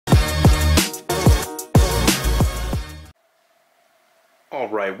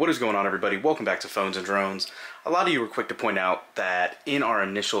Alright, what is going on everybody? Welcome back to Phones and Drones. A lot of you were quick to point out that in our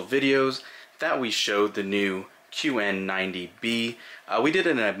initial videos that we showed the new QN90B. We did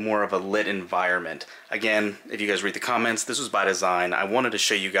it in a more of a lit environment. Again, if you guys read the comments, this was by design. I wanted to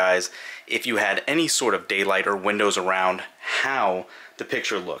show you guys if you had any sort of daylight or windows around how the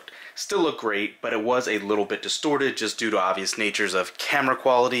picture looked. Still looked great, but it was a little bit distorted just due to obvious natures of camera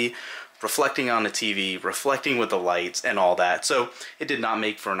quality, reflecting on the TV, reflecting with the lights and all that, so it did not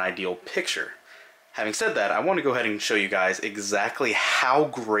make for an ideal picture. Having said that, I want to go ahead and show you guys exactly how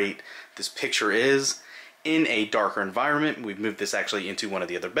great this picture is in a darker environment. We've moved this actually into one of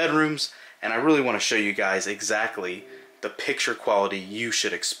the other bedrooms, and I really want to show you guys exactly the picture quality you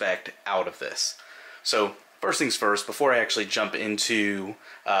should expect out of this. So first things first, before I actually jump into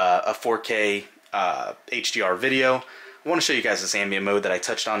a 4K HDR video, I want to show you guys this ambient mode that I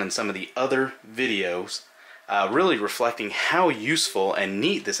touched on in some of the other videos, really reflecting how useful and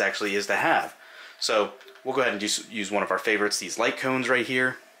neat this actually is to have. So we'll go ahead and use one of our favorites, these light cones right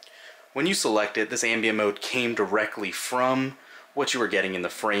here. When you select it, this ambient mode came directly from what you were getting in the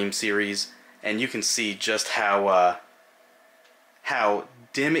Frame series, and you can see just how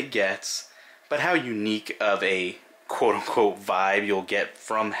dim it gets, but how unique of a quote-unquote vibe you'll get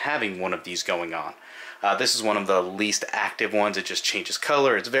from having one of these going on. This is one of the least active ones. It just changes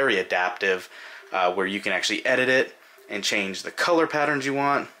color. It's very adaptive, where you can actually edit it and change the color patterns you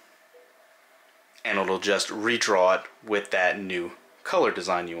want, and it'll just redraw it with that new color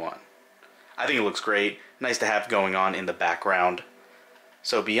design you want. I think it looks great. Nice to have going on in the background.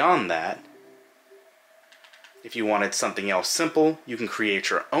 So beyond that, if you wanted something else simple, you can create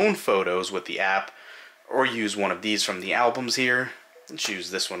your own photos with the app, or use one of these from the albums here. And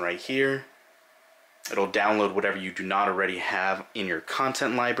choose this one right here. It'll download whatever you do not already have in your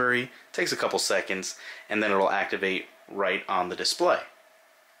content library. It takes a couple seconds, and then it'll activate right on the display.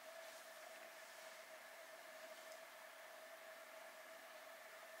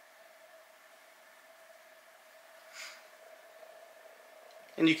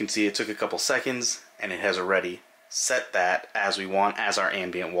 And you can see it took a couple seconds, and it has already set that as we want as our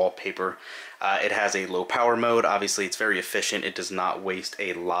ambient wallpaper. It has a low power mode. Obviously it's very efficient. It does not waste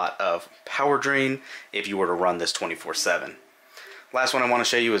a lot of power drain if you were to run this 24/7. Last one I want to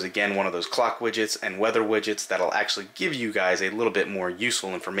show you is again one of those clock widgets and weather widgets that'll actually give you guys a little bit more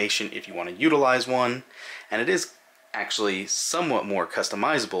useful information if you want to utilize one, and it is actually somewhat more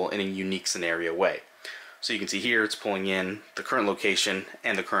customizable in a unique scenario way. So you can see here it's pulling in the current location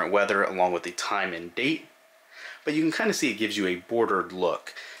and the current weather along with the time and date. But you can kind of see it gives you a bordered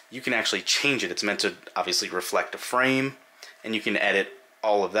look. You can actually change it. It's meant to obviously reflect a frame, and you can edit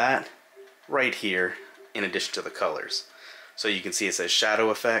all of that right here in addition to the colors. So you can see it says shadow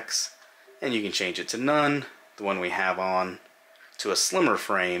effects, and you can change it to none, the one we have on, to a slimmer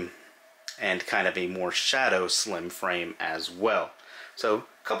frame, and kind of a more shadow slim frame as well. So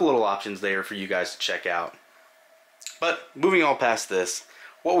a couple little options there for you guys to check out. But moving all past this,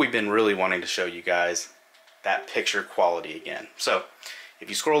 what we've been really wanting to show you guys, that picture quality again. So if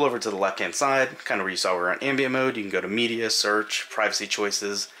you scroll over to the left hand side, kind of where you saw we're on ambient mode, you can go to media, search, privacy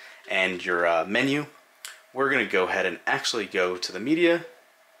choices, and your menu. We're going to go ahead and actually go to the media,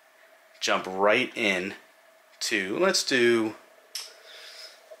 jump right in to, let's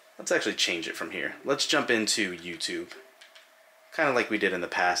actually change it from here. Let's jump into YouTube, kind of like we did in the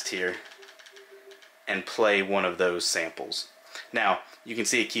past here, and play one of those samples. Now, you can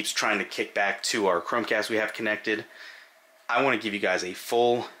see it keeps trying to kick back to our Chromecast we have connected. I want to give you guys a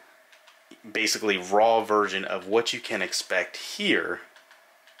full, basically raw version of what you can expect here,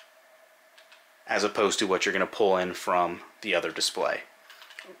 as opposed to what you're going to pull in from the other display,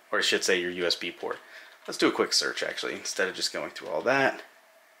 or I should say your USB port. Let's do a quick search actually, instead of just going through all that.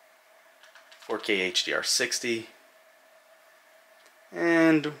 4K HDR 60,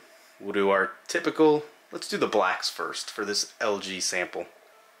 and we'll do our typical. Let's do the blacks first for this LG sample.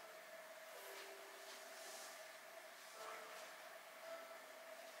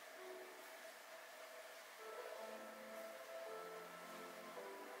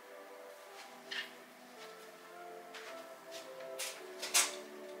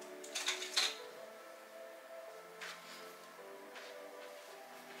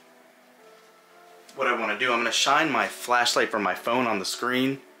 What I want to do, I'm going to shine my flashlight from my phone on the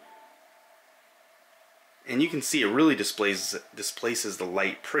screen, and you can see it really displaces the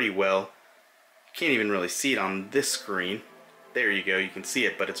light pretty well. You can't even really see it on this screen. There you go, you can see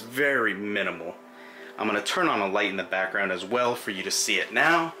it, but it's very minimal. I'm going to turn on a light in the background as well for you to see it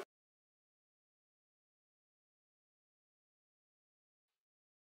now.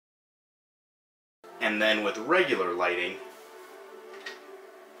 And then with regular lighting,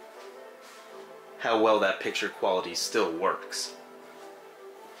 how well that picture quality still works.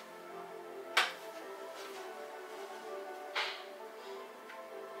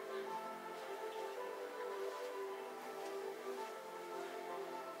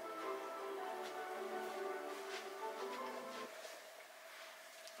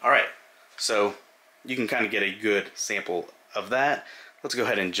 Alright, so you can kind of get a good sample of that. Let's go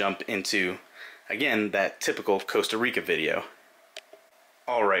ahead and jump into, again, that typical Costa Rica video.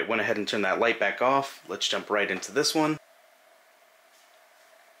 Alright, went ahead and turned that light back off. Let's jump right into this one.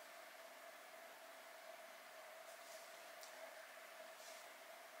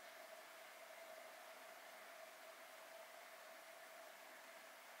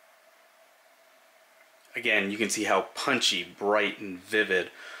 Again, you can see how punchy, bright, and vivid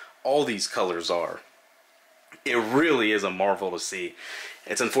all these colors are. It really is a marvel to see.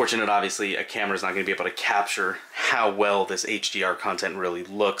 It's unfortunate, obviously, a camera's not going to be able to capture how well this HDR content really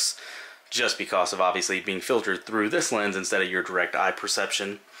looks, just because of obviously being filtered through this lens instead of your direct eye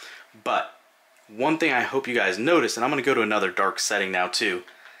perception. But one thing I hope you guys notice, and I'm going to go to another dark setting now too,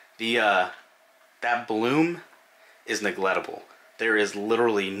 that bloom is neglectable. There is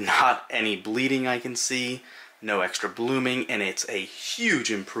literally not any bleeding I can see, no extra blooming, and it's a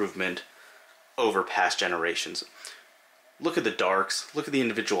huge improvement over past generations. Look at the darks, look at the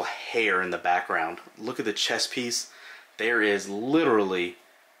individual hair in the background, look at the chest piece. There is literally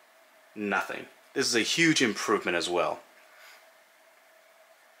nothing. This is a huge improvement as well.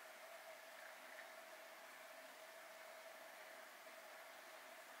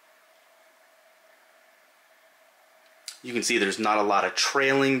 You can see there's not a lot of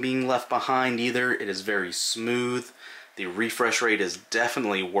trailing being left behind either. It is very smooth. The refresh rate is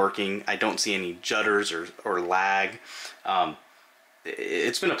definitely working. I don't see any judders or lag.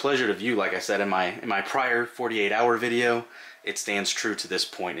 It's been a pleasure to view, like I said in my prior 48-hour video. It stands true to this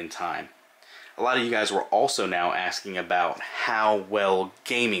point in time. A lot of you guys were also now asking about how well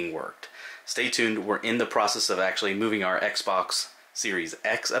gaming worked. Stay tuned. We're in the process of actually moving our Xbox Series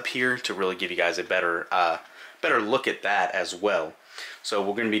X up here to really give you guys a better look at that as well. So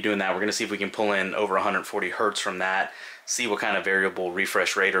we're going to be doing that. We're going to see if we can pull in over 140 Hertz from that, see what kind of variable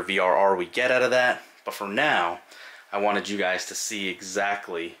refresh rate or VRR we get out of that. But for now, I wanted you guys to see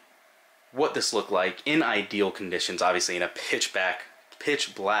exactly what this looked like in ideal conditions, obviously in a pitch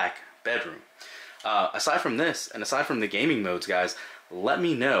black bedroom. Aside from this, and aside from the gaming modes, guys, let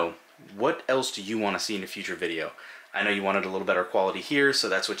me know, what else do you want to see in a future video? I know you wanted a little better quality here, so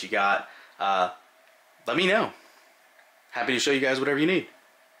that's what you got. Let me know. Happy to show you guys whatever you need.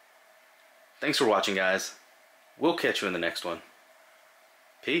 Thanks for watching, guys. We'll catch you in the next one.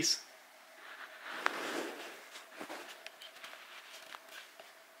 Peace.